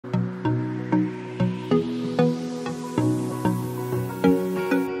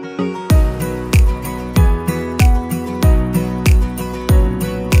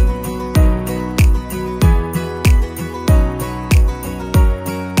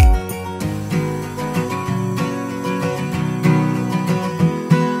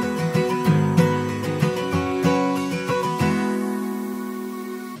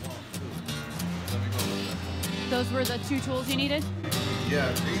two tools you needed?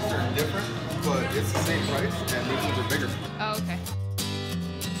 Yeah, these are different, but it's the same price, and these ones are bigger. Oh, okay.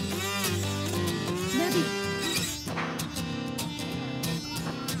 Maybe.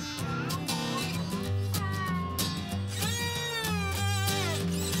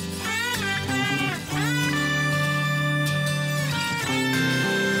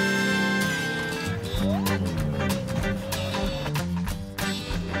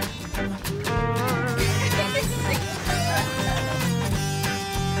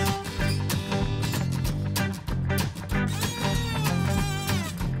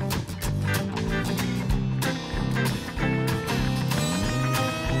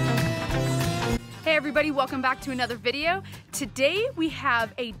 Hey everybody, welcome back to another video. Today we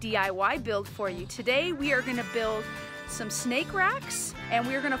have a DIY build for you. Today we are going to build some snake racks, and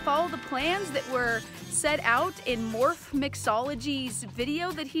we are going to follow the plans that were set out in Morph Mixology's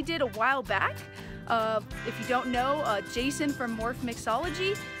video that he did a while back. If you don't know, Jason from Morph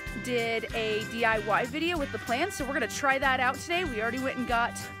Mixology did a DIY video with the plans, so we're going to try that out today. We already went and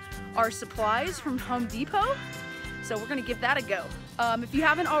got our supplies from Home Depot, so we're going to give that a go. If you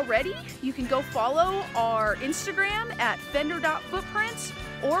haven't already, you can go follow our Instagram at fender.footprints,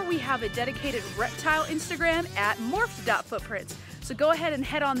 or we have a dedicated reptile Instagram at morph.footprints. So go ahead and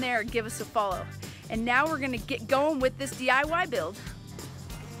head on there and give us a follow. And now we're gonna get going with this DIY build.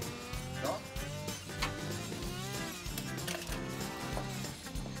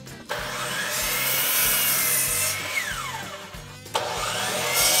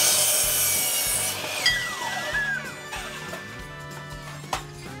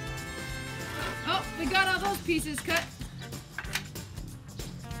 We got all those pieces cut.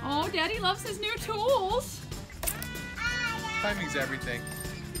 Oh, Daddy loves his new tools. Timing's everything.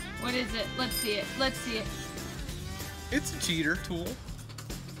 What is it? Let's see it. Let's see it. It's a cheater tool.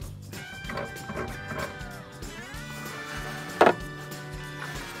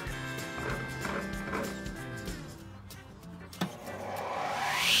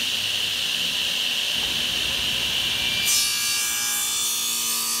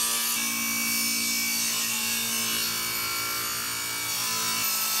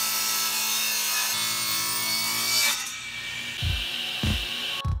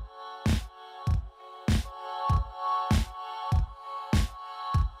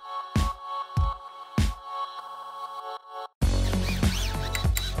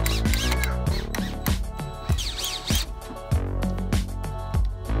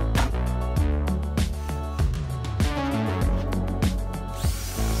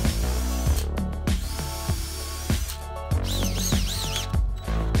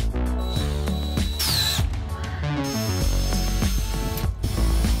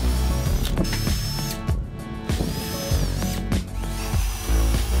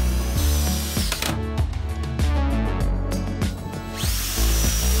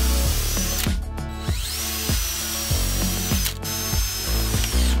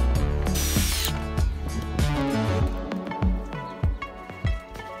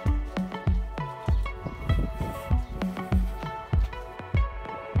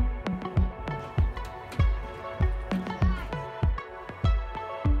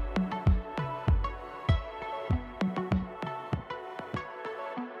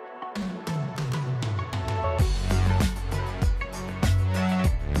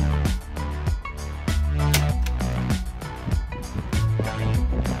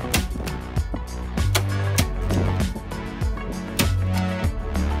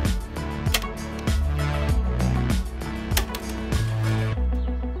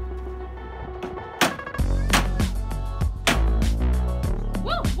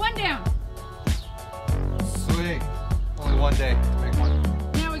 One day to make one.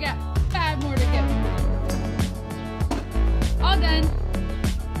 Now we got 5 more to go. All done.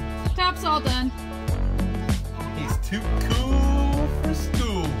 Top's all done. He's too cool for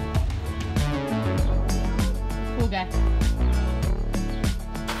school. Cool guy.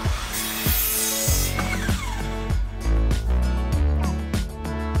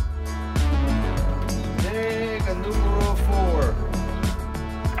 Take a numero 4.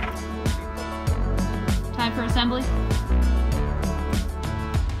 Time for assembly.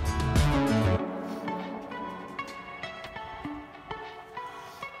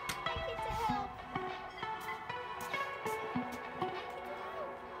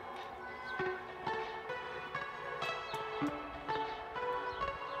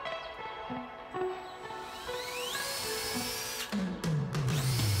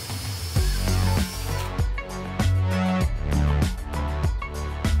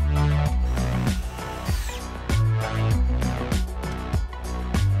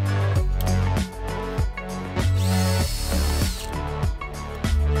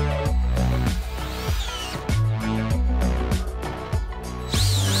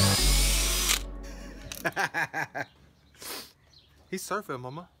 He's surfing,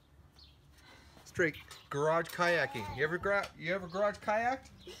 Mama. Straight garage kayaking. You ever garage kayaked?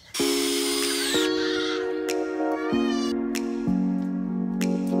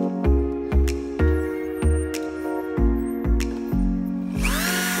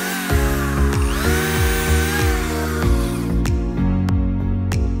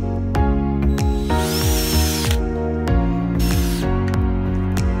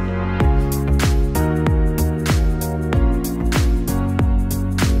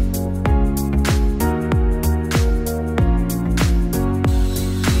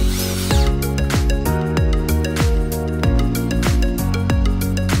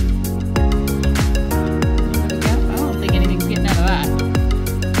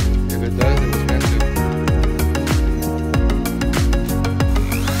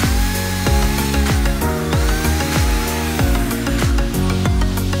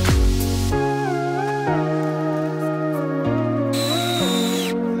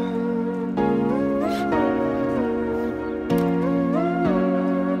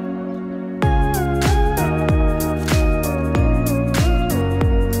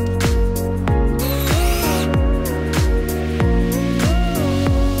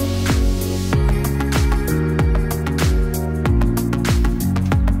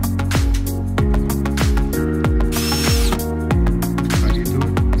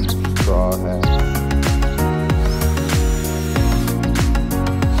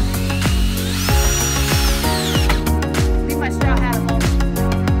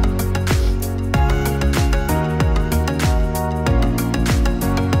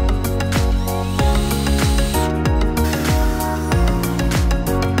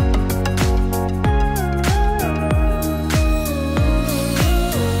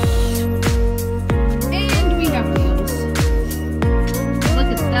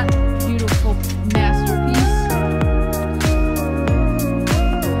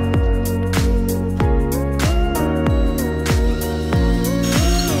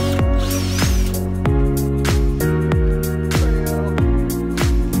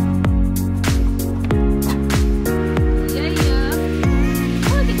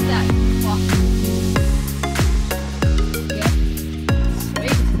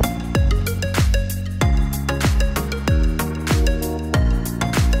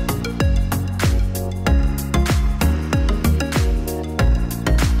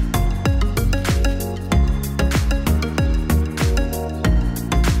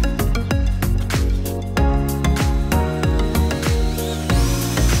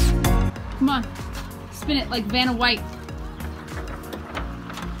 Spin it like Vanna White.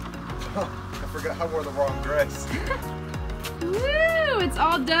 Oh, I forgot I wore the wrong dress. Woo! It's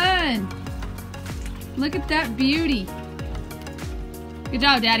all done. Look at that beauty. Good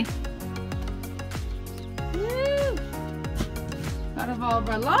job, Daddy. Woo! Got all of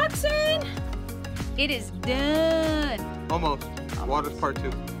our locks in. It is done. Almost. Water's part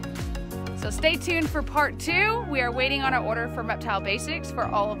 2. So stay tuned for part 2. We are waiting on our order from Reptile Basics for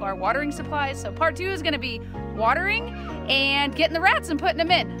all of our watering supplies. So part 2 is going to be watering and getting the rats and putting them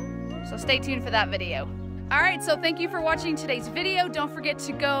in. So stay tuned for that video. All right, so thank you for watching today's video. Don't forget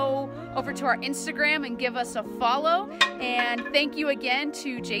to go over to our Instagram and give us a follow. And thank you again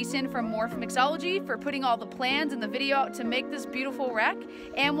to Jason from Morph Mixology for putting all the plans and the video out to make this beautiful rack.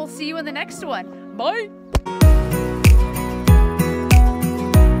 And we'll see you in the next one. Bye.